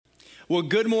Well,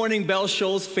 good morning, Bell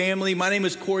Shoals family. My name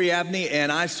is Corey Abney,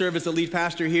 and I serve as the lead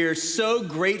pastor here. So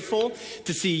grateful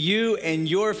to see you and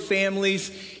your families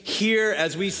here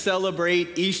as we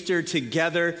celebrate Easter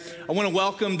together. I want to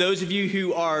welcome those of you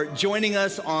who are joining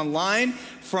us online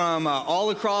from all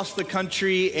across the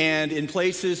country and in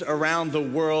places around the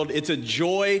world. It's a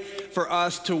joy for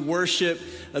us to worship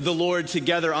the Lord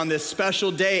together on this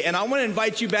special day. And I want to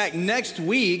invite you back next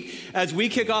week as we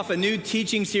kick off a new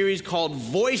teaching series called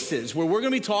Voices, where we're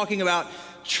going to be talking about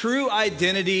true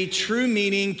identity, true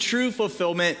meaning, true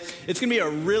fulfillment. It's going to be a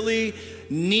really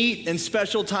neat and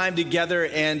special time together,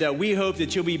 and we hope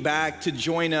that you'll be back to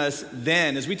join us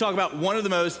then as we talk about one of the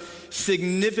most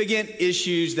significant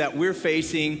issues that we're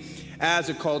facing as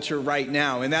a culture right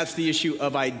now, and that's the issue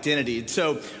of identity.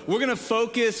 So we're going to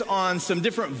focus on some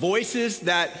different voices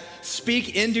that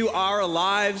speak into our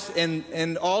lives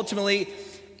and ultimately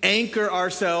anchor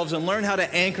ourselves and learn how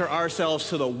to anchor ourselves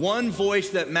to the one voice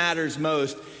that matters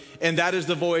most, and that is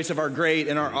the voice of our great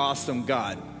and our awesome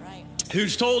God,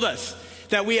 who's told us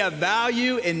that we have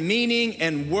value and meaning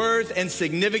and worth and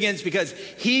significance because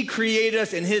he created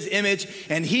us in his image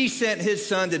and he sent his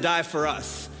son to die for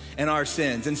us and our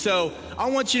sins. And so I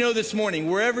want you to know this morning,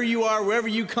 wherever you are, wherever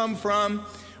you come from,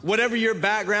 whatever your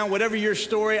background, whatever your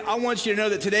story, I want you to know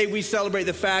that today we celebrate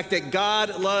the fact that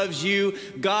God loves you,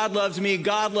 God loves me,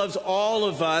 God loves all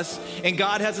of us, and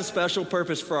God has a special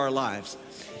purpose for our lives.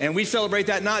 And we celebrate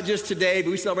that not just today,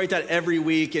 but we celebrate that every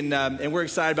week, and we're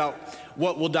excited about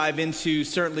what we'll dive into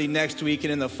certainly next week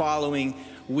and in the following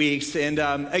weeks. And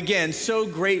again, so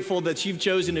grateful that you've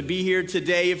chosen to be here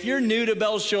today. If you're new to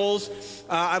Bell Shoals,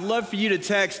 I'd love for you to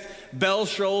text Bell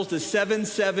Shoals to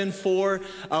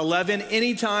 77411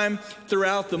 anytime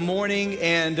throughout the morning,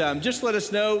 and just let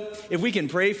us know if we can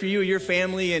pray for you or your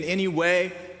family in any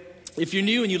way. If you're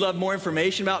new and you'd love more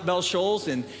information about Bell Shoals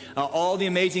and all the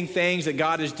amazing things that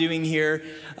God is doing here,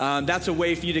 that's a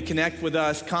way for you to connect with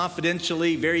us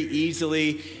confidentially, very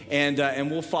easily, and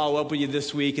we'll follow up with you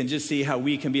this week and just see how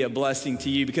we can be a blessing to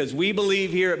you, because we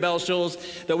believe here at Bell Shoals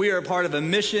that we are a part of a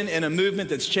mission and a movement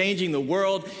that's changing the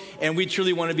world, and we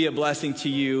truly want to be a blessing to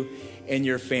you and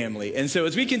your family. And so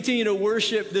as we continue to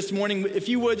worship this morning, if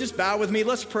you would, just bow with me.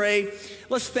 Let's pray.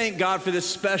 Let's thank God for this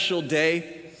special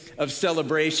day of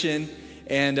celebration,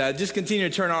 and just continue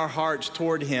to turn our hearts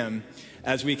toward him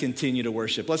as we continue to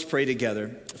worship. Let's pray together.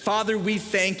 Father, we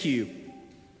thank you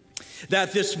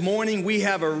that this morning we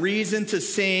have a reason to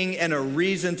sing and a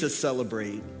reason to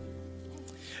celebrate.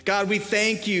 God, we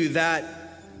thank you that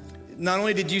not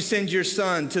only did you send your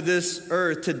son to this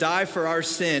earth to die for our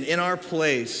sin in our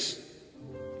place,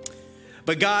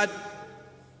 but God,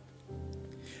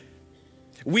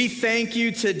 we thank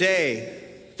you today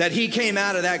that he came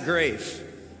out of that grave.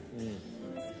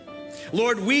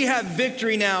 Lord, we have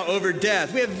victory now over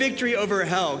death. We have victory over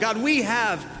hell. God, we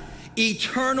have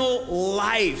eternal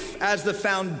life as the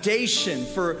foundation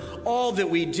for all that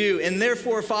we do. And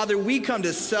therefore, Father, we come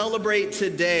to celebrate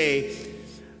today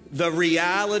the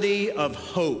reality of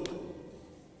hope.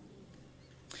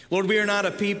 Lord, we are not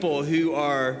a people who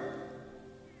are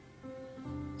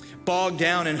bogged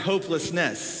down in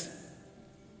hopelessness.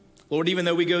 Lord, even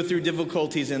though we go through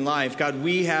difficulties in life, God,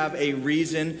 we have a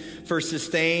reason for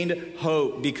sustained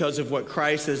hope because of what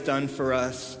Christ has done for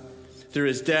us through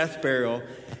his death, burial,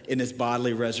 and his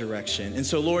bodily resurrection. And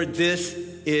so, Lord, this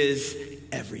is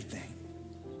everything.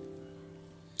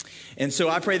 And so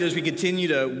I pray that as we continue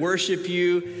to worship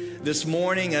you this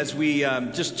morning, as we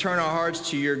just turn our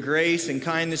hearts to your grace and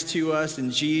kindness to us in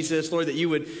Jesus, Lord, that you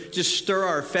would just stir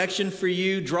our affection for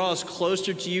you, draw us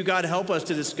closer to you. God, help us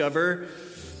to discover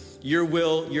your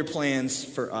will, your plans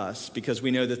for us, because we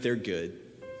know that they're good.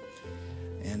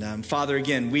 And Father,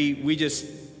 again, we just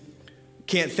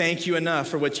can't thank you enough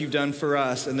for what you've done for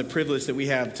us and the privilege that we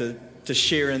have to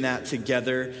share in that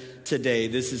together today.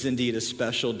 This is indeed a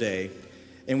special day,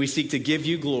 and we seek to give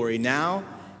you glory now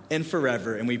and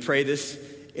forever. And we pray this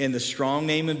in the strong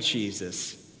name of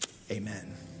Jesus.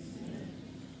 Amen.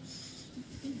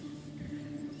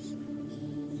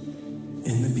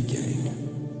 In the beginning,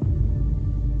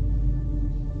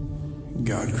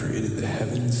 God created the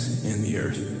heavens and the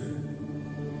earth.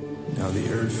 Now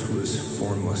the earth was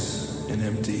formless and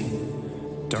empty.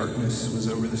 Darkness was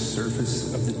over the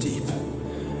surface of the deep,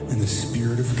 and the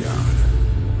Spirit of God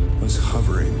was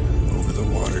hovering over the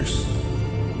waters.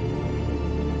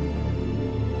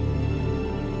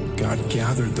 God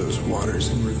gathered those waters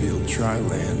and revealed dry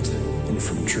land, and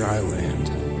from dry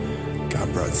land,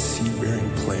 God brought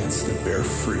seed-bearing plants that bear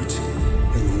fruit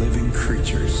and living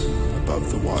creatures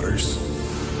above the waters,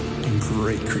 and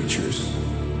great creatures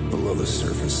below the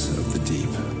surface of the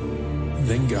deep.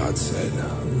 Then God said,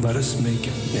 let us make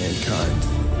mankind.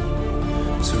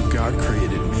 So God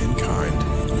created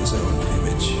mankind in his own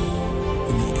image.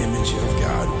 In the image of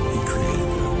God, he created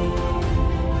them.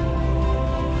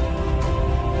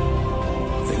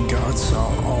 Then God saw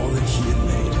all that he had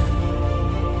made,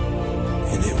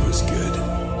 and it was good.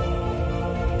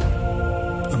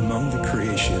 Among the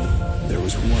creation, there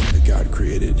was one that God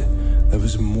created that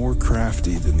was more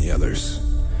crafty than the others.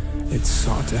 It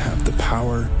sought to have the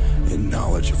power and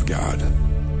knowledge of God.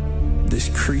 This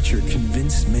creature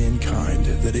convinced mankind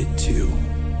that it too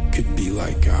could be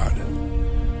like God.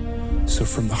 So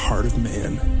from the heart of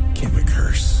man came a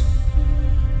curse.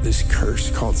 This curse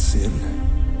called sin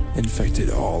infected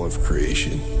all of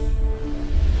creation.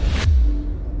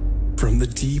 From the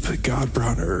deep, God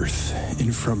brought earth,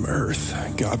 and from earth,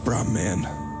 God brought man.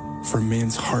 From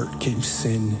man's heart came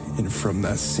sin, and from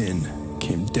that sin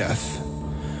came death.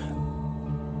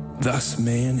 Thus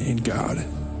man and God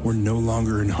were no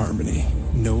longer in harmony,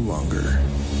 no longer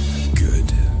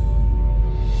good.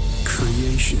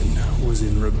 Creation was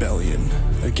in rebellion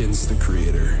against the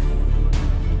Creator.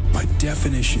 By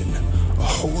definition, a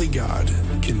holy God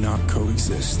cannot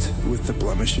coexist with the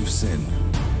blemish of sin.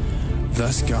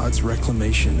 Thus God's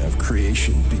reclamation of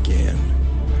creation began.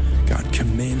 God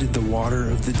commanded the water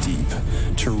of the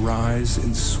deep to rise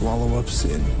and swallow up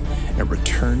sin and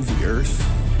return the earth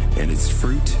and its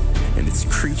fruit and its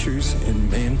creatures and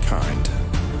mankind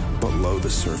below the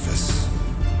surface.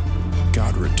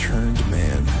 God returned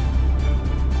man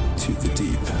to the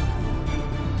deep.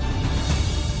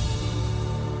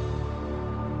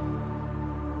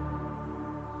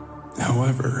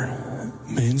 However,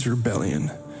 man's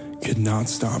rebellion could not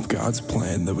stop God's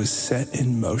plan that was set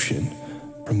in motion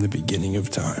from the beginning of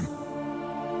time.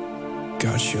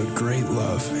 God showed great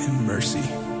love and mercy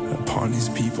upon his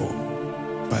people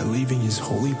by leaving his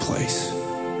holy place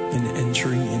and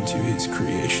entering into his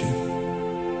creation,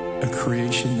 a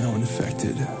creation now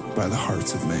infected by the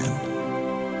hearts of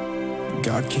man.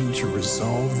 God came to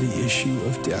resolve the issue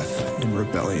of death and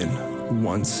rebellion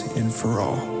once and for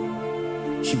all.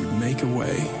 He would make a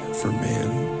way for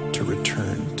man to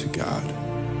return to God.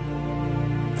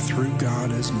 Through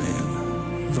God as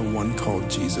man, the one called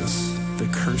Jesus, the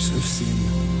curse of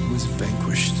sin was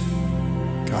vanquished.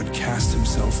 God cast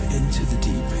himself into the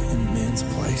deep in man's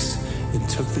place and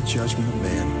took the judgment of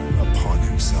man upon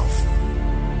himself.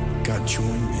 God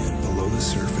joined man below the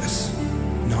surface,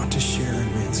 not to share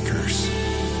in man's curse,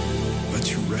 but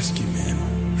to rescue man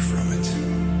from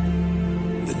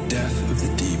it. The death of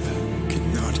the deep could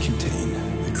not contain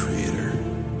the Creator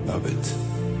of it.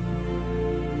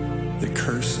 The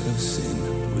curse of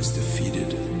sin was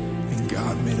defeated, and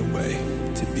God made a way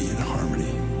to be in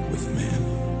harmony with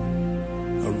man.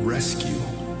 A rescue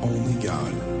only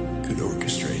God could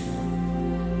orchestrate.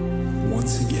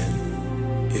 Once again,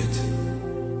 it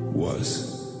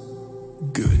was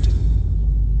good.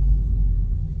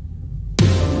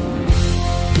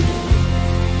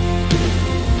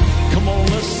 Come on,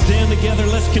 let's stand together.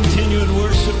 Let's continue in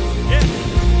worship. Yeah.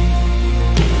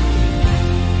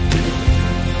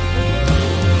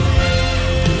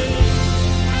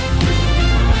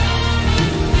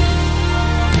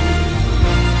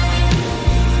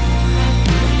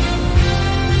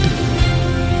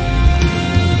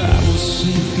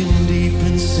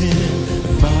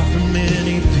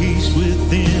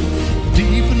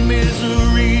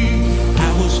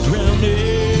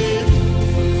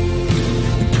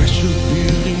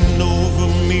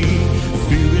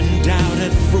 Fear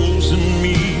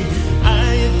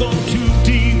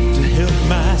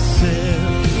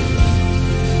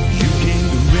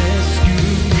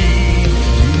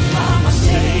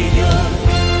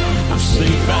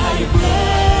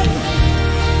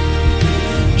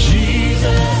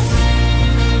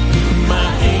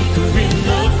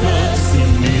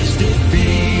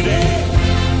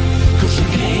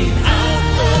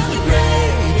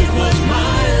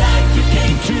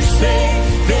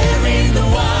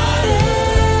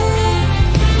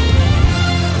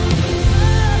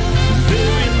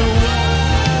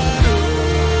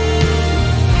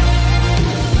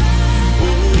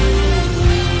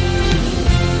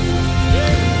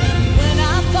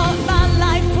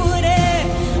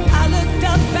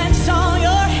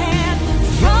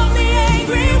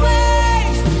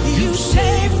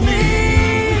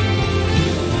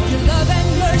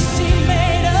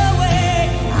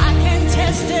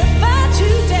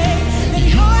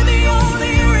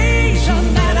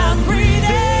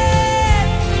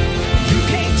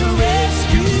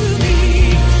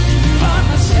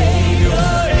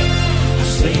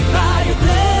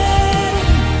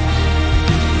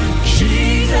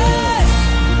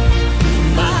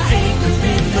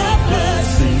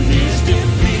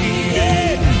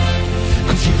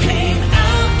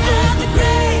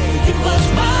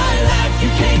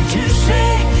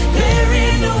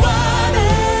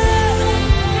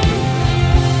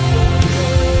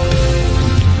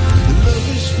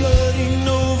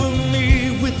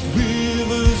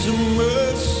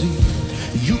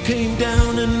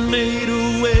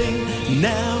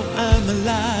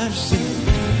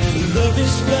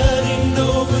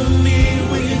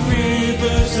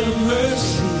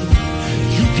mercy.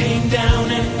 You came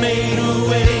down and made a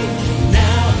way.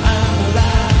 Now I'm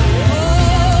alive.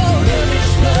 Oh, love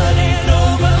is flooding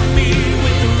over me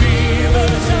with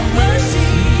rivers of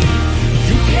mercy.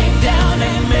 You came down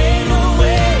and made a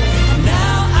way.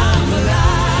 Now I'm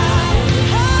alive.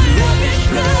 Oh, love is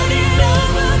flooding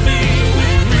over me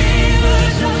with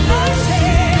rivers of mercy.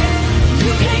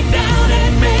 You came down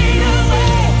and made a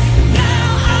way. Now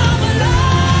I'm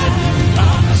alive.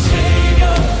 I'm a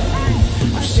savior.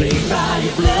 I'm saved by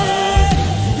your blood.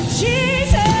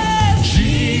 Jesus,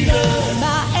 Jesus,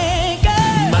 my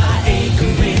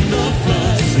anchor in the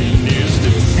flood. Sin is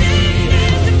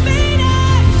defeated.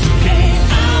 You came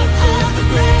out of the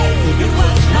grave. It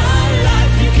was my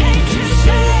life you came to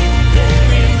save.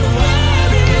 There in the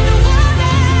water,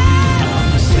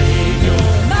 I'm a savior.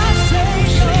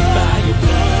 Saved by your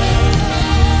blood.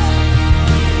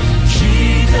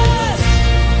 Jesus,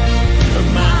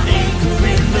 my anchor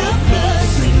in the flood.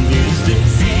 Sin is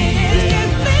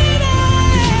defeated.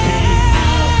 'Cause you came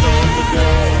out of the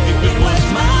grave. If it was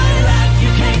my life you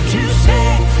came to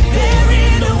save. There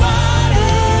in the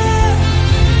water,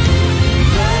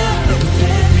 love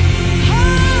lifted me.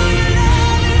 Oh, your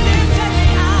love lifted me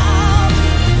out.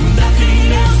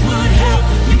 Nothing else would help.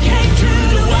 You came to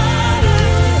the water.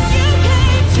 You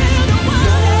came to the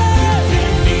water.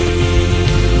 Lifted me.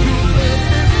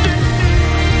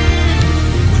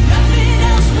 When nothing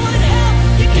else would help,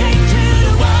 you came to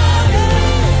the water.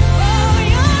 Oh,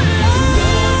 your love lifted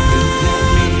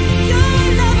me. Your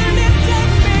love lifted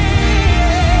me.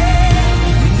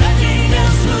 When nothing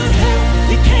else would help,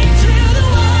 you came to the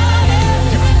water.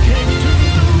 You came to the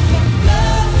water.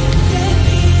 Love lifted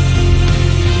me.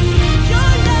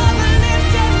 Your love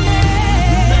lifted me.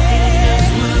 When nothing else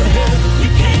would help, you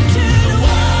came to the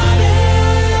water.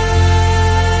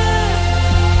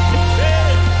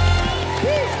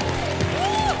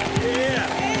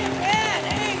 Amen.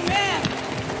 Amen.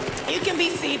 You can be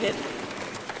seated.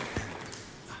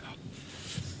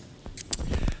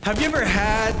 Have you ever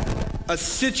had a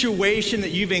situation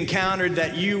that you've encountered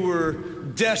that you were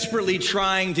desperately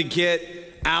trying to get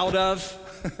out of?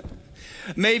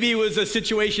 Maybe it was a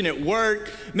situation at work.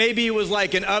 Maybe it was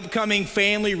like an upcoming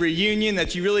family reunion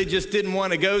that you really just didn't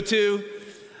want to go to.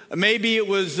 Maybe it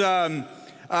was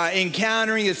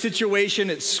encountering a situation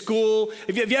at school.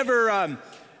 Have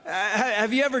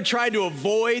you ever tried to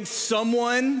avoid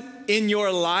someone in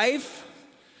your life?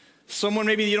 Someone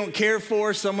maybe you don't care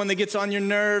for, someone that gets on your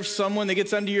nerves, someone that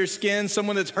gets under your skin,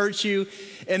 someone that's hurt you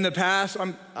in the past.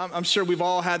 I'm sure we've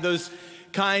all had those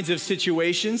kinds of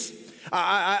situations.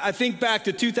 I think back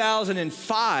to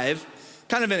 2005,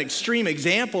 kind of an extreme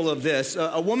example of this.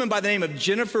 A woman by the name of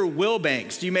Jennifer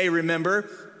Wilbanks, you may remember,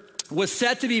 was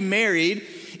set to be married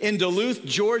in Duluth,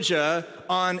 Georgia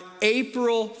on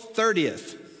April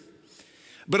 30th.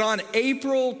 But on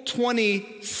April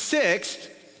 26th,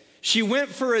 she went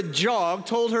for a jog,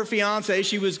 told her fiance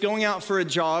she was going out for a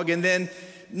jog, and then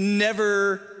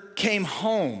never came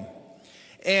home.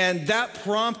 And that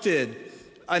prompted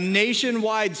a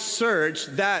nationwide search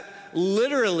that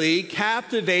literally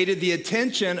captivated the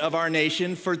attention of our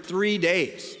nation for 3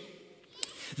 days.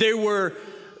 There were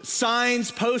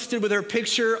signs posted with her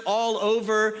picture all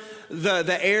over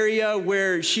the area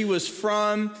where she was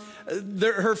from.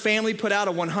 Her family put out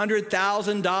a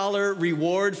 $100,000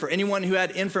 reward for anyone who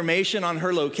had information on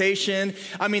her location.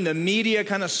 I mean, the media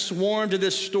kind of swarmed to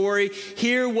this story.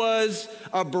 Here was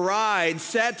a bride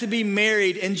set to be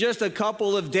married in just a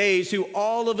couple of days who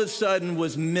all of a sudden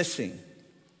was missing.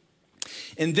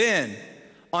 And then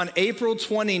on April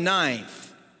 29th,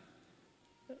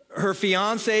 her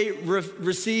fiance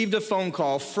received a phone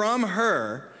call from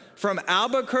her from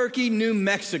Albuquerque, New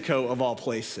Mexico, of all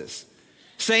places,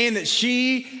 saying that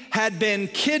she had been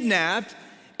kidnapped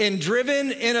and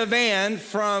driven in a van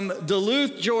from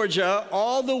Duluth, Georgia,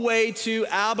 all the way to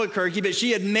Albuquerque, but she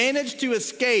had managed to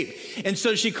escape. And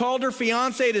so she called her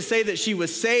fiance to say that she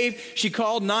was safe. She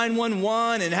called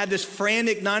 911 and had this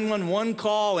frantic 911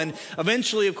 call. And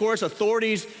eventually, of course,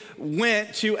 authorities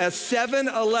went to a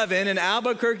 7-Eleven in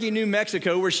Albuquerque, New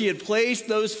Mexico, where she had placed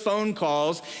those phone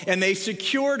calls, and they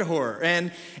secured her.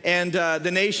 And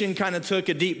the nation kind of took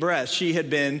a deep breath. She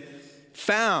had been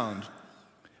found.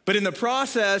 But in the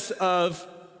process of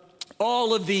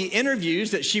all of the interviews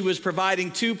that she was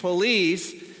providing to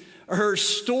police, her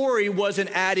story wasn't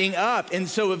adding up. And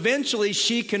so eventually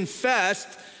she confessed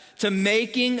to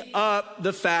making up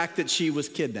the fact that she was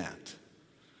kidnapped.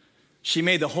 She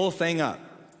made the whole thing up.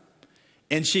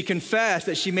 And she confessed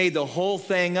that she made the whole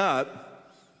thing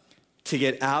up to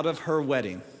get out of her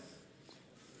wedding.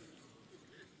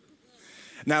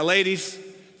 Now, ladies,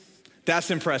 that's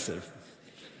impressive.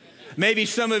 Maybe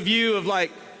some of you have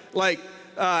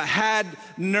had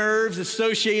nerves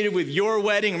associated with your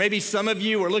wedding, or maybe some of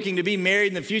you are looking to be married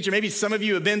in the future. Maybe some of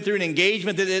you have been through an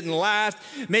engagement that didn't last.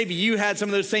 Maybe you had some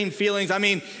of those same feelings. I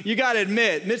mean, you got to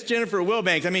admit, Miss Jennifer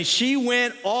Wilbanks, I mean, she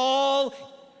went all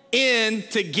in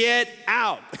to get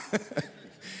out.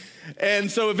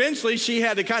 And so eventually she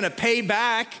had to kind of pay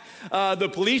back the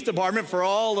police department for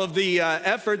all of the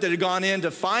effort that had gone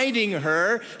into finding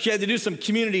her. She had to do some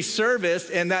community service,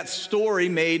 and that story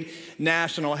made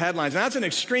national headlines. And that's an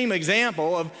extreme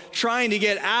example of trying to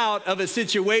get out of a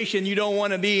situation you don't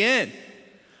want to be in.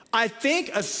 I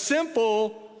think a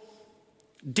simple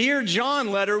Dear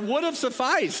John letter would have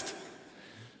sufficed,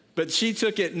 but she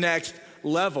took it next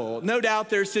level. No doubt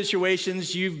there's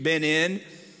situations you've been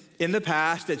in the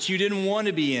past that you didn't want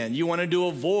to be in. You wanted to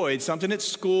avoid something at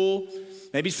school,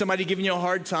 maybe somebody giving you a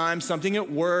hard time, something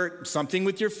at work, something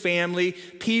with your family,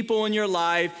 people in your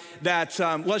life that,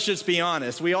 let's just be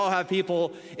honest, we all have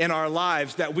people in our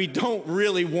lives that we don't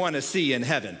really want to see in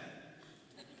heaven.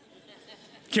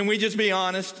 Can we just be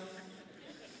honest?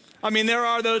 I mean, there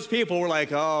are those people who are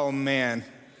like, oh man,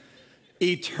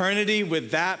 eternity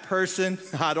with that person,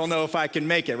 I don't know if I can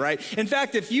make it, right? In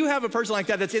fact, if you have a person like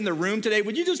that that's in the room today,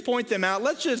 would you just point them out?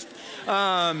 Let's just,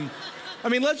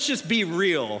 let's just be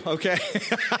real, okay?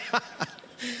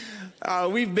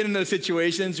 We've been in those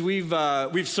situations.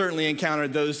 We've certainly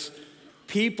encountered those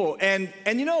people. And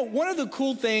you know, one of the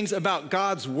cool things about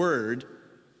God's word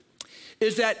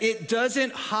is that it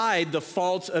doesn't hide the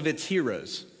faults of its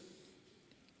heroes.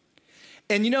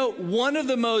 And you know, one of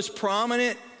the most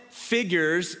prominent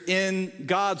figures in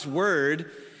God's word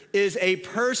is a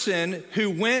person who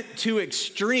went to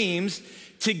extremes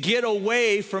to get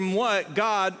away from what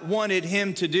God wanted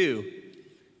him to do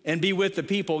and be with the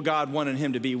people God wanted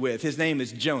him to be with. His name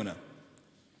is Jonah.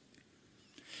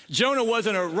 Jonah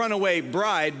wasn't a runaway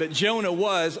bride, but Jonah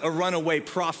was a runaway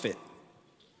prophet.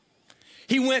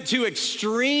 He went to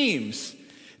extremes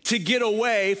to get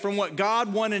away from what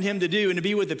God wanted him to do and to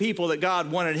be with the people that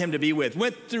God wanted him to be with.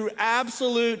 Went through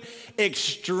absolute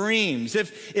extremes.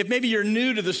 If maybe you're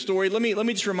new to the story, let me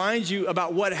just remind you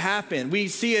about what happened. We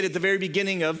see it at the very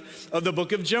beginning of the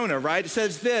book of Jonah, right? It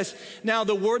says this, now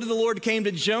the word of the Lord came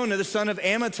to Jonah, the son of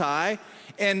Amittai,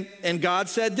 and God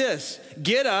said this,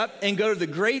 get up and go to the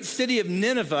great city of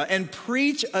Nineveh and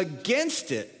preach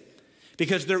against it,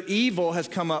 because their evil has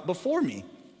come up before me.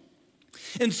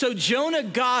 And so Jonah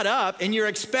got up, and you're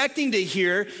expecting to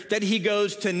hear that he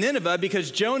goes to Nineveh because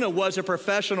Jonah was a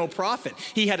professional prophet.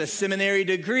 He had a seminary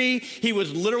degree. He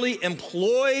was literally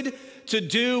employed to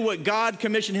do what God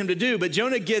commissioned him to do. But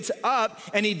Jonah gets up,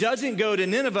 and he doesn't go to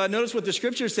Nineveh. Notice what the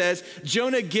scripture says.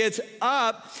 Jonah gets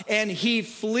up, and he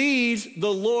flees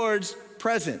the Lord's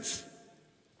presence.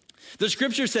 The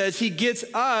scripture says he gets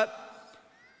up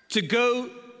to go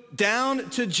down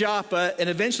to Joppa and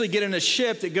eventually get in a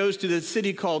ship that goes to the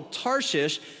city called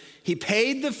Tarshish. He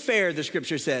paid the fare, the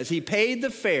scripture says. He paid the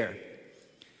fare.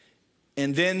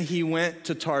 And then he went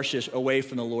to Tarshish away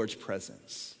from the Lord's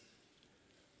presence.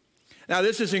 Now,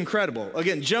 this is incredible.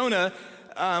 Again, Jonah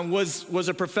was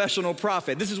a professional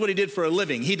prophet. This is what he did for a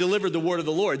living. He delivered the word of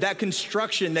the Lord. That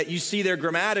construction that you see there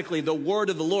grammatically, the word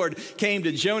of the Lord came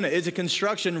to Jonah, is a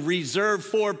construction reserved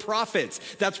for prophets.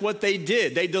 That's what they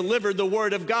did. They delivered the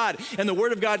word of God. And the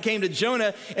word of God came to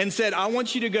Jonah and said, I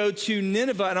want you to go to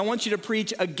Nineveh and I want you to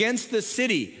preach against the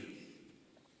city.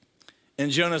 And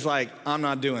Jonah's like, I'm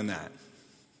not doing that.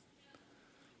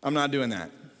 I'm not doing that.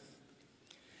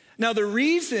 Now, the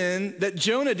reason that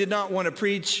Jonah did not want to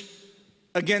preach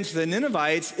against the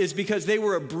Ninevites is because they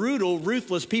were a brutal,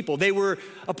 ruthless people. They were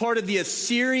a part of the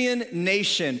Assyrian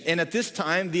nation. And at this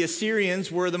time, the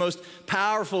Assyrians were the most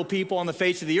powerful people on the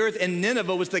face of the earth. And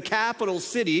Nineveh was the capital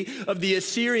city of the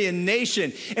Assyrian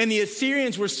nation. And the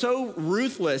Assyrians were so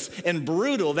ruthless and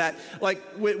brutal that like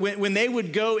when they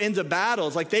would go into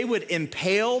battles, like they would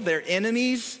impale their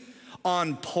enemies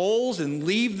on poles and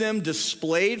leave them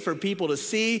displayed for people to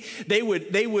see. They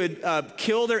would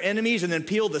kill their enemies and then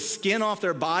peel the skin off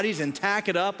their bodies and tack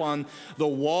it up on the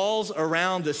walls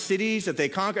around the cities that they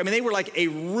conquered. I mean, they were like a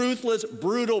ruthless,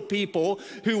 brutal people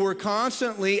who were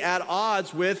constantly at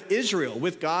odds with Israel,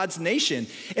 with God's nation.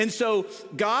 And so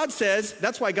God says,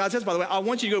 that's why God says, by the way, I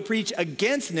want you to go preach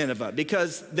against Nineveh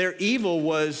because their evil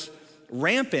was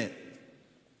rampant.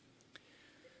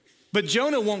 But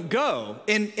Jonah won't go.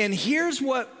 And here's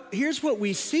what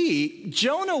we see.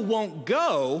 Jonah won't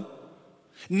go,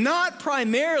 not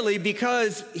primarily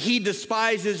because he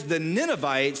despises the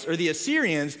Ninevites or the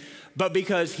Assyrians, but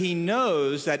because he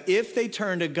knows that if they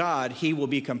turn to God, he will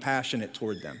be compassionate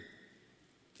toward them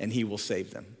and he will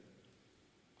save them.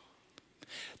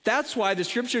 That's why the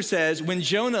scripture says when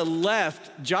Jonah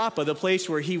left Joppa, the place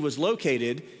where he was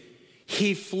located,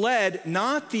 he fled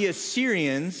not the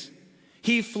Assyrians,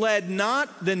 he fled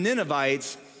not the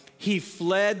Ninevites, he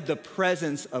fled the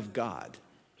presence of God.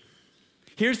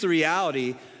 Here's the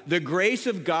reality. The grace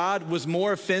of God was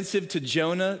more offensive to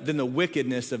Jonah than the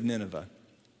wickedness of Nineveh.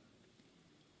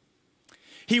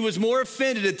 He was more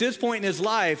offended at this point in his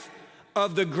life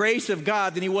of the grace of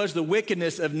God than he was the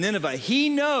wickedness of Nineveh. He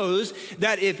knows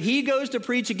that if he goes to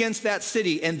preach against that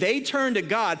city and they turn to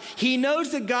God, he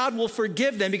knows that God will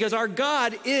forgive them because our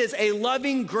God is a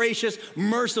loving, gracious,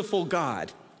 merciful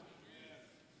God.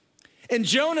 And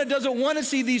Jonah doesn't want to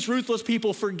see these ruthless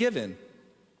people forgiven.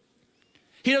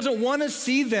 He doesn't want to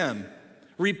see them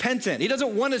repentant. He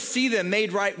doesn't want to see them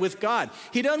made right with God.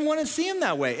 He doesn't want to see them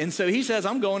that way. And so he says,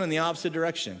 I'm going in the opposite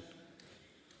direction.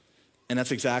 And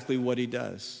that's exactly what he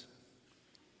does.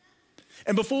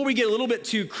 And before we get a little bit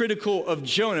too critical of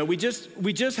Jonah, we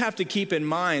just have to keep in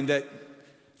mind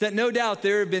that no doubt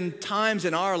there have been times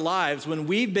in our lives when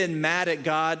we've been mad at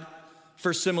God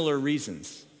for similar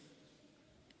reasons.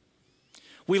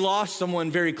 We lost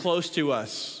someone very close to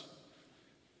us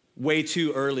way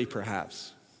too early,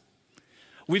 perhaps.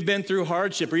 We've been through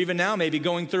hardship, or even now maybe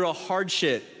going through a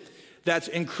hardship that's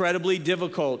incredibly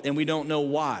difficult and we don't know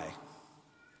why.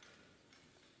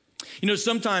 You know,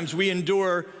 sometimes we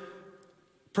endure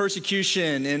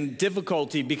persecution and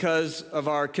difficulty because of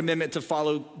our commitment to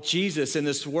follow Jesus in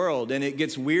this world, and it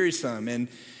gets wearisome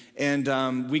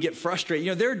and we get frustrated.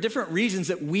 You know, there are different reasons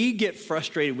that we get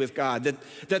frustrated with God,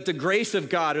 that the grace of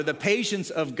God or the patience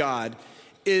of God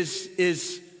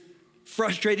is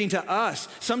frustrating to us.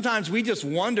 Sometimes we just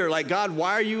wonder, like, God,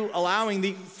 why are you allowing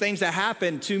these things to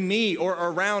happen to me or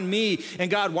around me?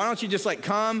 And God, why don't you just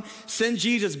come, send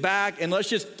Jesus back, and let's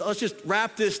just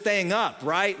wrap this thing up,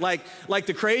 right? Like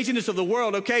the craziness of the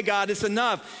world. Okay, God, it's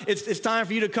enough. It's time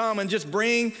for you to come and just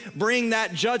bring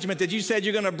that judgment that you said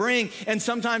you're going to bring. And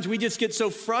sometimes we just get so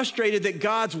frustrated that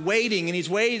God's waiting and he's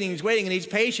waiting and he's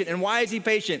patient. And why is he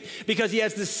patient? Because he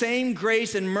has the same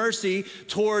grace and mercy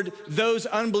toward those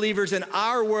unbelievers in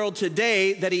our world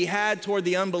today that he had toward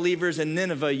the unbelievers in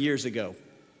Nineveh years ago.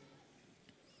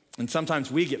 And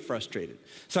sometimes we get frustrated.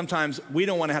 Sometimes we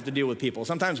don't want to have to deal with people.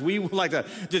 Sometimes we would like to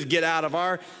just get out of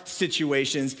our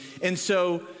situations. And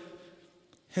so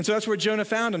that's where Jonah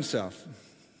found himself.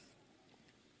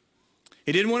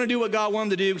 He didn't want to do what God wanted him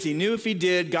to do because he knew if he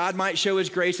did, God might show his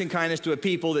grace and kindness to a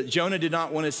people that Jonah did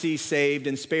not want to see saved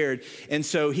and spared. And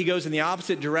so he goes in the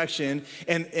opposite direction.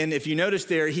 And if you notice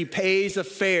there, he pays a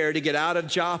fare to get out of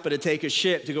Joppa to take a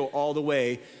ship to go all the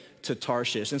way to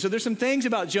Tarshish. And so there's some things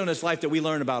about Jonah's life that we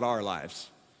learn about our lives,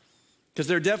 because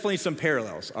there are definitely some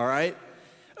parallels, all right?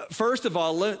 First of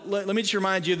all, let me just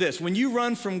remind you of this. When you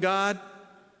run from God,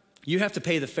 you have to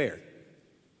pay the fare.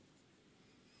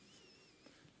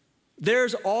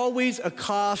 There's always a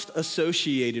cost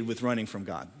associated with running from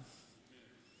God.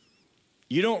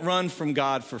 You don't run from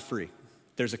God for free.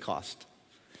 There's a cost.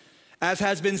 As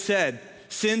has been said,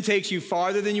 sin takes you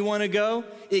farther than you want to go,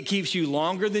 it keeps you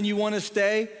longer than you want to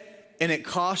stay, and it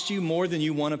costs you more than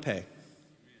you want to pay.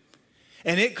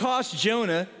 And it cost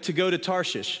Jonah to go to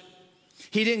Tarshish.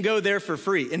 He didn't go there for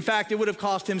free. In fact, it would have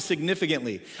cost him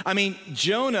significantly. I mean,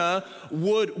 Jonah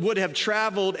would have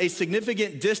traveled a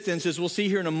significant distance, as we'll see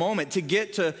here in a moment, to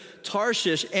get to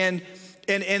Tarshish. And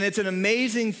it's an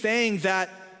amazing thing that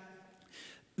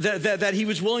he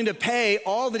was willing to pay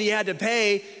all that he had to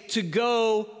pay to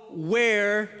go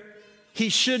where he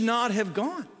should not have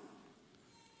gone.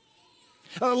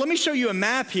 Let me show you a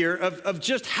map here of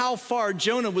just how far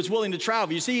Jonah was willing to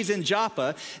travel. You see, he's in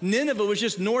Joppa. Nineveh was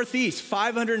just northeast,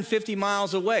 550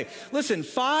 miles away. Listen,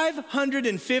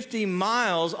 550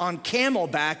 miles on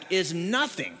camelback is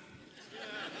nothing.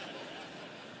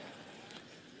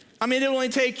 I mean, it'll only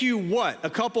take you, what, a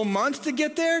couple months to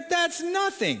get there? That's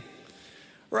nothing.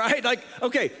 Right? Like,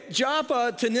 okay,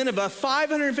 Joppa to Nineveh,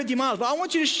 550 miles. But I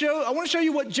want to show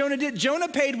you what Jonah did. Jonah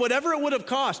paid whatever it would have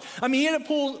cost. I mean, he had to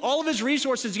pull all of his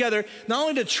resources together, not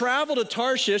only to travel to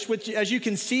Tarshish, which, as you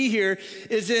can see here,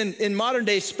 is in modern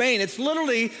day Spain. It's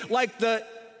literally like the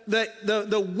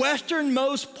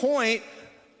westernmost point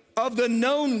of the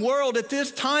known world at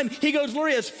this time. He goes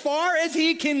literally as far as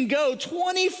he can go.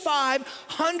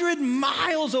 2,500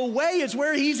 miles away is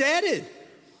where he's headed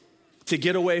to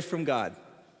get away from God.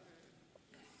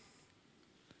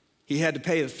 He had to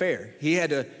pay the fare. He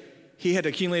had to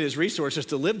accumulate his resources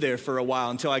to live there for a while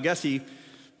until I guess he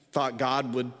thought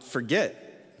God would forget.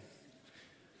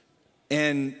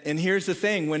 And here's the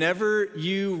thing, whenever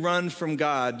you run from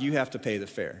God, you have to pay the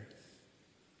fare.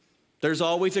 There's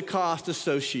always a cost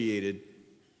associated.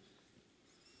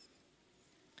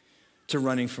 to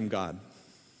running from God.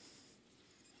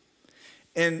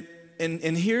 And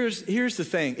here's the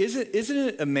thing. Isn't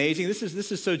it amazing?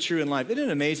 This is so true in life. Isn't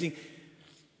it amazing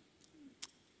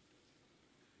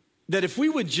that if we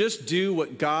would just do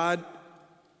what God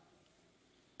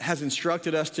has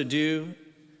instructed us to do,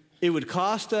 it would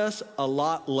cost us a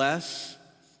lot less.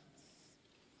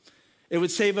 It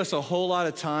would save us a whole lot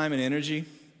of time and energy,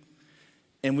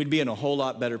 and we'd be in a whole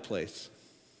lot better place.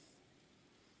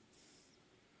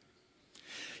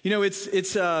 You know,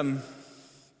 it's an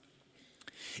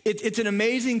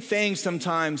amazing thing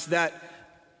sometimes that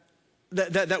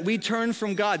we turn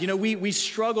from God. You know, we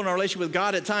struggle in our relationship with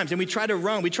God at times, and we try to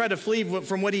run, we try to flee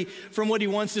from what he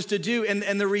wants us to do.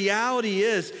 And the reality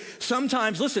is,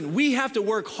 sometimes, listen, we have to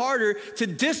work harder to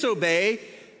disobey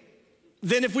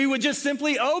than if we would just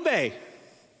simply obey.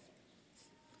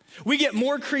 We get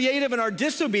more creative in our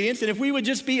disobedience than if we would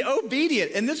just be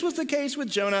obedient. And this was the case with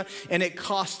Jonah, and it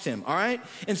cost him, all right?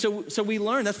 And so we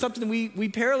learn that's something we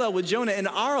parallel with Jonah in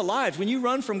our lives. When you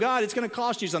run from God, it's going to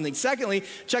cost you something. Secondly,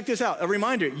 check this out, a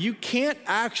reminder, you can't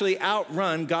actually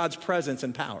outrun God's presence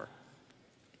and power.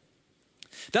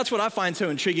 That's what I find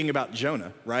so intriguing about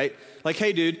Jonah, right? Like,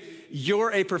 hey, dude,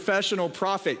 you're a professional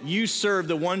prophet. You serve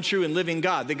the one true and living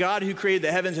God, the God who created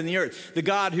the heavens and the earth, the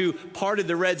God who parted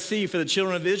the Red Sea for the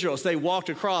children of Israel so they walked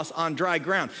across on dry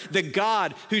ground, the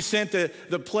God who sent the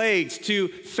plagues to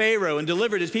Pharaoh and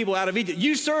delivered his people out of Egypt.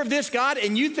 You serve this God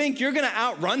and you think you're going to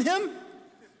outrun him?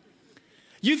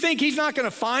 You think he's not going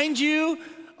to find you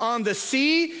on the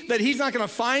sea, that he's not going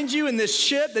to find you in this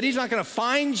ship, that he's not going to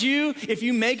find you if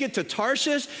you make it to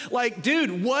Tarshish? Like,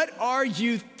 dude, what are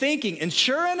you thinking? And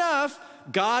sure enough,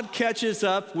 God catches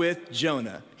up with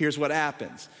Jonah. Here's what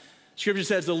happens. Scripture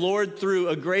says the Lord threw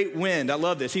a great wind. I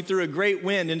love this. He threw a great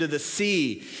wind into the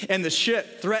sea, and the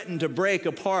ship threatened to break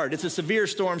apart. It's a severe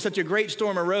storm. Such a great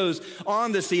storm arose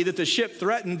on the sea that the ship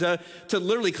threatened to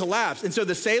literally collapse. And so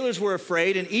the sailors were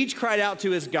afraid, and each cried out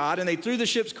to his God, and they threw the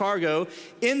ship's cargo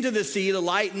into the sea to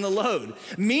lighten the load.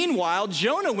 Meanwhile,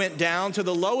 Jonah went down to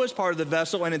the lowest part of the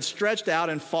vessel and had stretched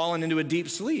out and fallen into a deep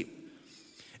sleep.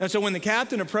 And so when the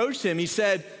captain approached him, he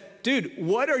said, dude,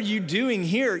 what are you doing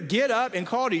here? Get up and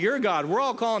call to your God. We're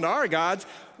all calling to our gods.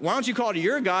 Why don't you call to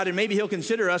your God and maybe he'll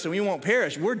consider us and we won't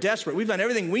perish. We're desperate. We've done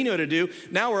everything we know to do.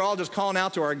 Now we're all just calling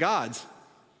out to our gods.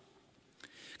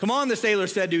 Come on, the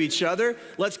sailors said to each other.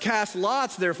 Let's cast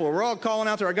lots, therefore. We're all calling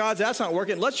out to our gods. That's not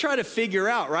working. Let's try to figure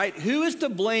out, right? Who is to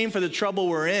blame for the trouble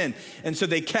we're in? And so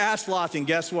they cast lots, and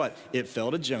guess what? It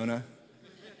fell to Jonah.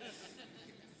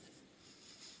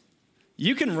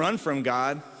 You can run from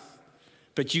God,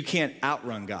 but you can't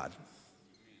outrun God.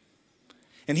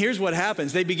 And here's what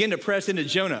happens. They begin to press into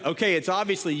Jonah. Okay, it's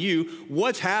obviously you.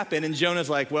 What's happened? And Jonah's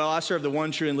like, well, I serve the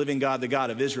one true and living God, the God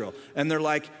of Israel. And they're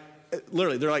like,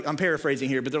 literally, I'm paraphrasing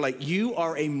here, but they're like, you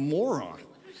are a moron.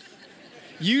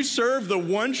 You serve the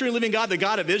one true and living God, the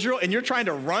God of Israel, and you're trying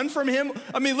to run from him?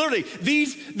 I mean, literally,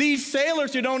 these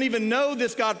sailors who don't even know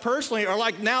this God personally are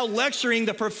like now lecturing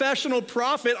the professional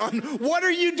prophet on what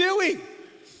are you doing?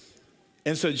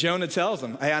 And so Jonah tells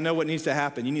them, hey, I know what needs to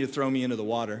happen. You need to throw me into the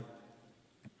water.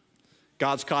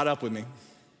 God's caught up with me.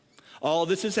 All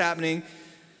this is happening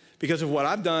because of what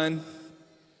I've done.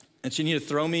 And so you need to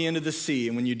throw me into the sea.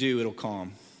 And when you do, it'll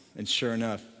calm. And sure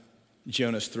enough,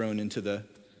 Jonah's thrown into the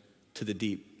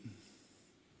deep.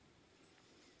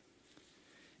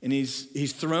 And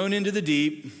he's thrown into the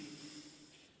deep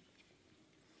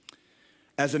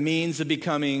as a means of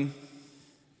becoming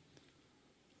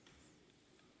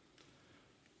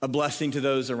a blessing to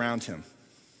those around him.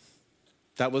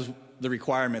 That was the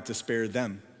requirement to spare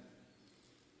them.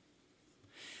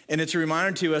 And it's a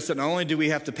reminder to us that not only do we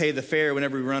have to pay the fare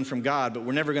whenever we run from God, but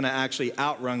we're never going to actually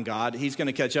outrun God. He's going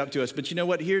to catch up to us. But you know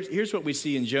what? Here's what we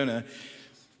see in Jonah.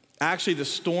 Actually, the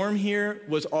storm here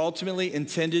was ultimately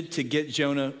intended to get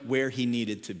Jonah where he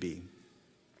needed to be.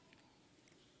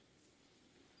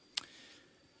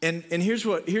 And here's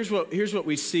what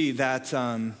we see, that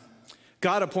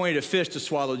God appointed a fish to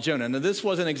swallow Jonah. Now, this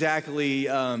wasn't exactly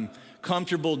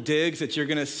comfortable digs that you're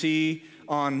going to see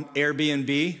on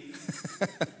Airbnb.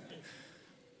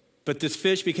 But this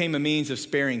fish became a means of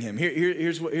sparing him.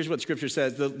 Here's what Scripture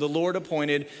says. The Lord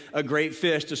appointed a great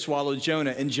fish to swallow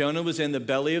Jonah, and Jonah was in the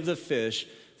belly of the fish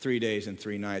 3 days and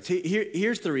 3 nights.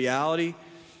 Here's the reality,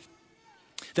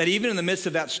 that even in the midst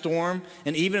of that storm,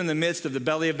 and even in the midst of the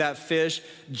belly of that fish,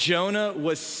 Jonah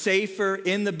was safer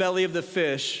in the belly of the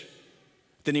fish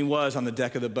than he was on the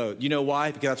deck of the boat. You know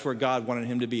why? Because that's where God wanted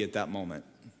him to be at that moment.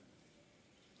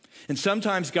 And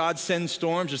sometimes God sends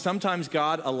storms, or sometimes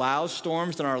God allows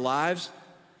storms in our lives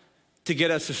to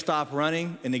get us to stop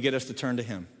running and to get us to turn to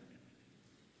him.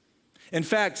 In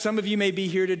fact, some of you may be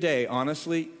here today,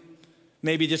 honestly,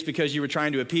 maybe just because you were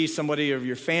trying to appease somebody of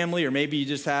your family, or maybe you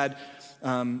just had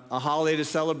a holiday to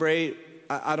celebrate.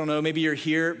 I don't know, maybe you're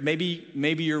here, maybe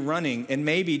you're running, and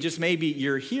maybe, just maybe,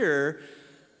 you're here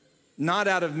not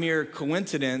out of mere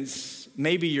coincidence,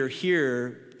 maybe you're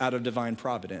here out of divine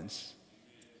providence.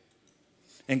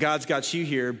 And God's got you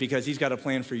here because he's got a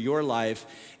plan for your life,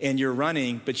 and you're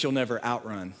running, but you'll never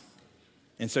outrun.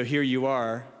 And so here you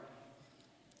are,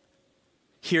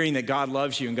 hearing that God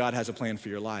loves you and God has a plan for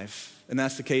your life. And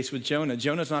that's the case with Jonah.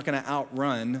 Jonah's not going to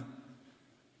outrun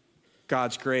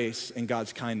God's grace and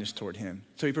God's kindness toward him.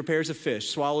 So he prepares a fish,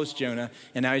 swallows Jonah,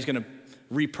 and now he's going to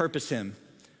repurpose him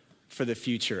for the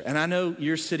future. And I know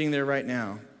you're sitting there right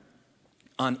now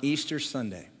on Easter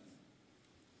Sunday,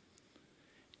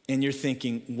 and you're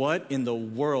thinking, what in the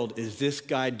world is this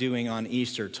guy doing on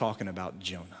Easter talking about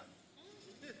Jonah?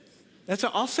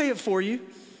 I'll say it for you.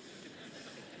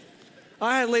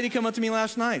 I had a lady come up to me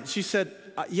last night. She said,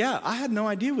 yeah, I had no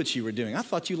idea what you were doing. I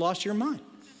thought you lost your mind.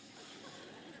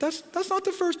 That's not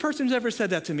the first person who's ever said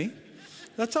that to me.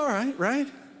 That's all right, right?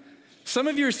 Some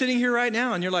of you are sitting here right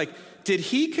now and you're like, did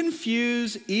he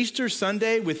confuse Easter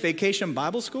Sunday with Vacation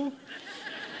Bible School?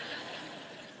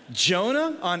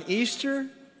 Jonah on Easter?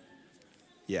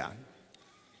 Yeah.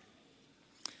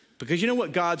 Because you know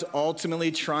what God's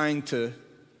ultimately trying to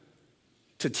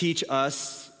teach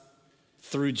us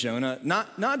through Jonah?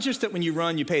 Not just that when you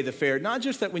run, you pay the fare. Not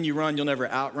just that when you run, you'll never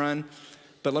outrun.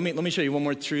 But let me show you one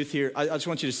more truth here. I just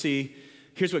want you to see,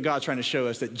 here's what God's trying to show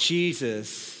us, that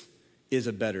Jesus is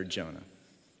a better Jonah.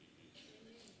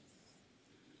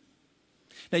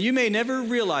 Now, you may never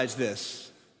realize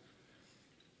this,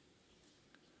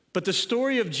 but the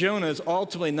story of Jonah is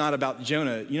ultimately not about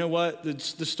Jonah. You know what?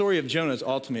 The story of Jonah is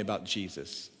ultimately about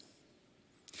Jesus.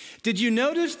 Did you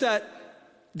notice that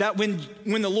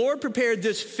when the Lord prepared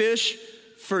this fish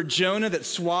for Jonah that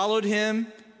swallowed him,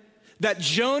 that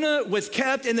Jonah was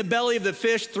kept in the belly of the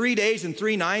fish 3 days and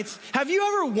 3 nights? Have you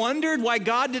ever wondered why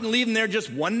God didn't leave him there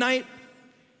just one night?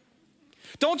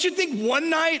 Don't you think one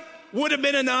night would have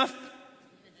been enough?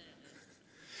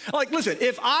 Like, listen,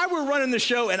 if I were running the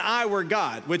show and I were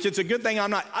God, which it's a good thing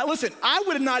I'm not, listen, I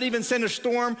would have not even sent a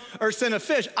storm or sent a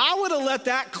fish. I would have let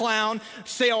that clown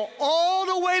sail all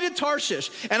the way to Tarshish,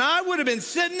 and I would have been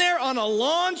sitting there on a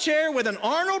lawn chair with an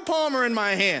Arnold Palmer in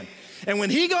my hand. And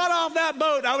when he got off that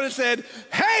boat, I would have said,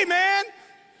 hey, man.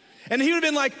 And he would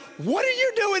have been like, what are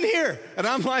you doing here? And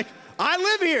I'm like, I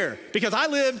live here because I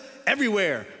live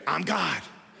everywhere. I'm God.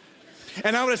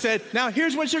 And I would have said, now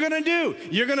here's what you're going to do.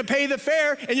 You're going to pay the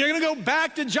fare, and you're going to go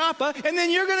back to Joppa, and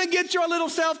then you're going to get your little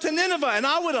self to Nineveh. And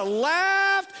I would have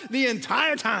laughed the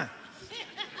entire time.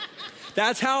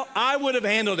 That's how I would have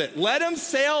handled it. Let him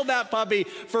sail that puppy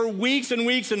for weeks and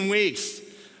weeks and weeks.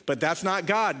 But that's not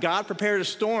God. God prepared a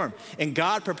storm, and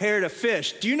God prepared a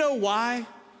fish. Do you know why?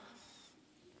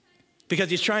 Because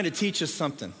he's trying to teach us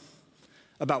something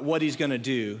about what he's going to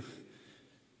do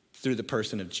through the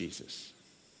person of Jesus.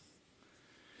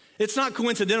 It's not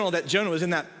coincidental that Jonah was in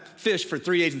that fish for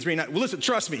 3 days and 3 nights. Well, listen,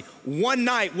 trust me, one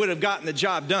night would have gotten the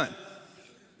job done.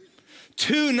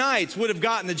 2 nights would have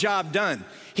gotten the job done.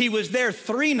 He was there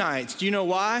 3 nights. Do you know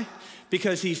why?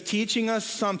 Because he's teaching us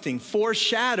something,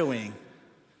 foreshadowing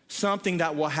something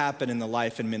that will happen in the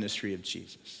life and ministry of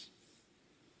Jesus.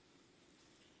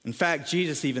 In fact,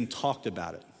 Jesus even talked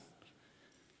about it.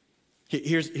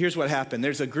 Here's what happened.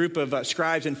 There's a group of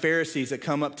scribes and Pharisees that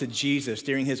come up to Jesus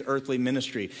during his earthly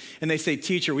ministry. And they say,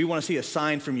 teacher, we want to see a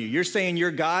sign from you. You're saying you're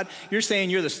God? You're saying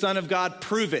you're the Son of God?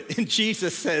 Prove it. And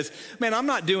Jesus says, man, I'm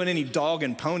not doing any dog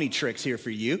and pony tricks here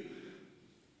for you.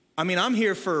 I mean, I'm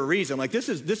here for a reason. Like, this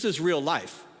is real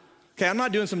life. Okay, I'm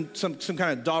not doing some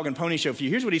kind of dog and pony show for you.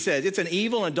 Here's what he says. It's an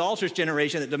evil and adulterous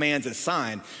generation that demands a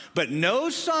sign. But no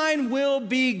sign will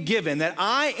be given that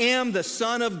I am the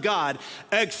Son of God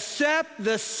except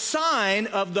the sign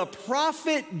of the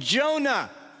prophet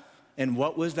Jonah. And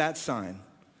what was that sign?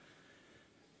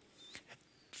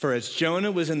 For as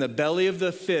Jonah was in the belly of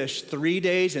the fish 3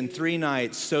 days and 3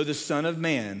 nights, so the Son of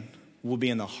Man will be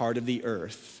in the heart of the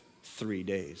earth 3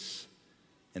 days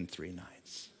and 3 nights.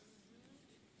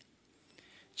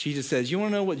 Jesus says, you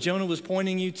want to know what Jonah was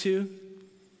pointing you to?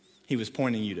 He was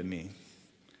pointing you to me.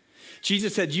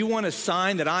 Jesus said, you want a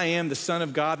sign that I am the Son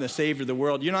of God and the Savior of the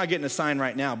world? You're not getting a sign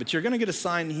right now, but you're going to get a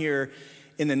sign here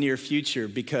in the near future,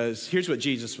 because here's what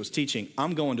Jesus was teaching.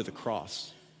 I'm going to the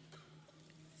cross.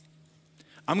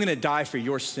 I'm going to die for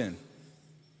your sin.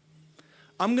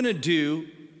 I'm going to do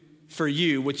for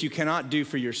you what you cannot do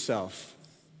for yourself.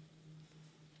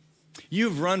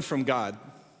 You've run from God.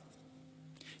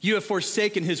 You have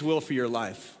forsaken his will for your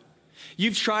life.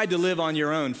 You've tried to live on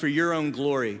your own for your own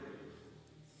glory.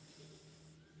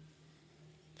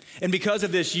 And because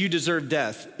of this, you deserve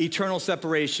death, eternal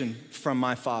separation from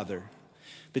my Father.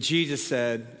 But Jesus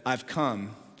said, I've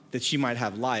come that you might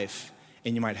have life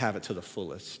and you might have it to the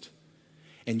fullest.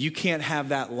 And you can't have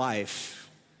that life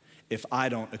if I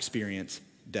don't experience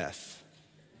death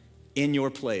in your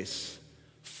place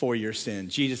for your sin.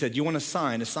 Jesus said, you want a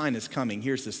sign? A sign is coming.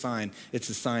 Here's the sign. It's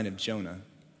the sign of Jonah.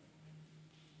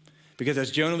 Because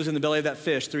as Jonah was in the belly of that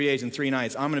fish 3 days and 3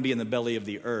 nights, I'm going to be in the belly of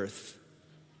the earth.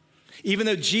 Even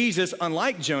though Jesus,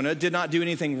 unlike Jonah, did not do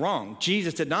anything wrong.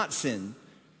 Jesus did not sin.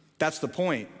 That's the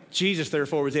point. Jesus,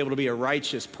 therefore, was able to be a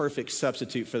righteous, perfect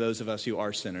substitute for those of us who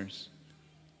are sinners.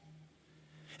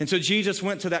 And so Jesus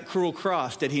went to that cruel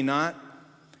cross, did he not?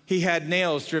 He had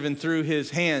nails driven through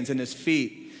his hands and his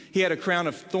feet. He had a crown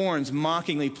of thorns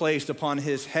mockingly placed upon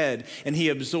his head, and he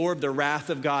absorbed the wrath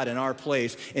of God in our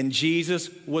place. And Jesus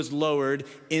was lowered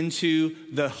into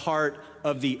the heart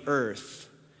of the earth.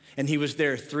 And he was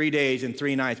there 3 days and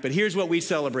 3 nights. But here's what we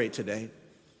celebrate today.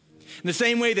 In the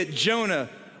same way that Jonah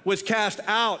was cast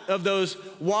out of those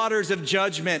waters of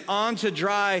judgment onto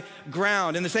dry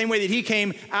ground, in the same way that he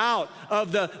came out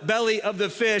of the belly of the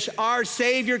fish, our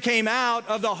Savior came out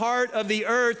of the heart of the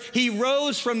earth. He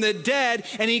rose from the dead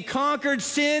and he conquered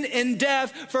sin and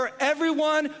death for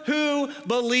everyone who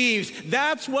believes.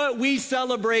 That's what we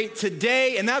celebrate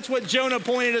today, and that's what Jonah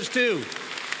pointed us to.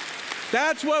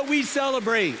 That's what we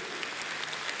celebrate.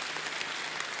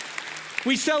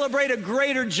 We celebrate a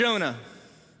greater Jonah.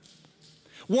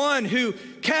 One who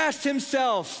cast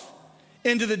himself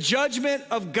into the judgment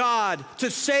of God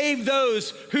to save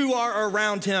those who are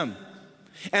around him.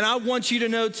 And I want you to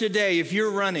know today, if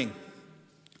you're running,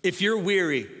 if you're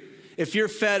weary, if you're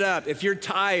fed up, if you're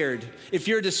tired, if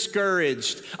you're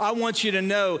discouraged, I want you to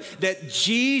know that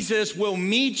Jesus will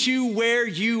meet you where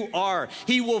you are.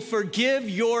 He will forgive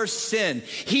your sin.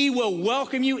 He will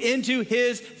welcome you into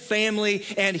his family,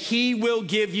 and he will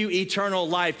give you eternal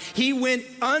life. He went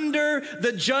under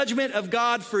the judgment of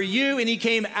God for you, and he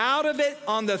came out of it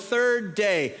on the 3rd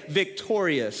day,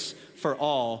 victorious for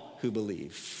all who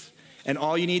believe. And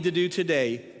all you need to do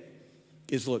today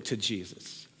is look to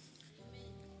Jesus.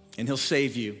 And he'll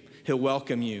save you. He'll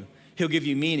welcome you. He'll give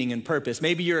you meaning and purpose.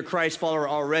 Maybe you're a Christ follower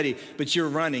already, but you're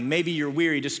running. Maybe you're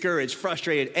weary, discouraged,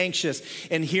 frustrated, anxious.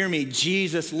 And hear me,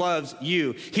 Jesus loves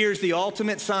you. Here's the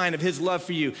ultimate sign of his love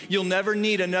for you. You'll never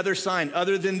need another sign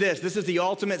other than this. This is the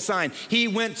ultimate sign. He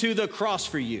went to the cross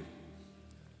for you.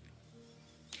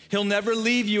 He'll never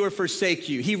leave you or forsake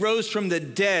you. He rose from the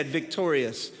dead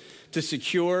victorious to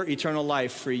secure eternal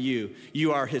life for you.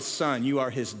 You are his son. You are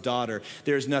his daughter.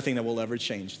 There's nothing that will ever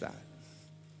change that.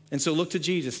 And so look to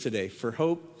Jesus today for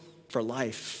hope, for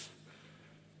life,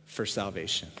 for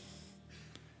salvation.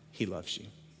 He loves you.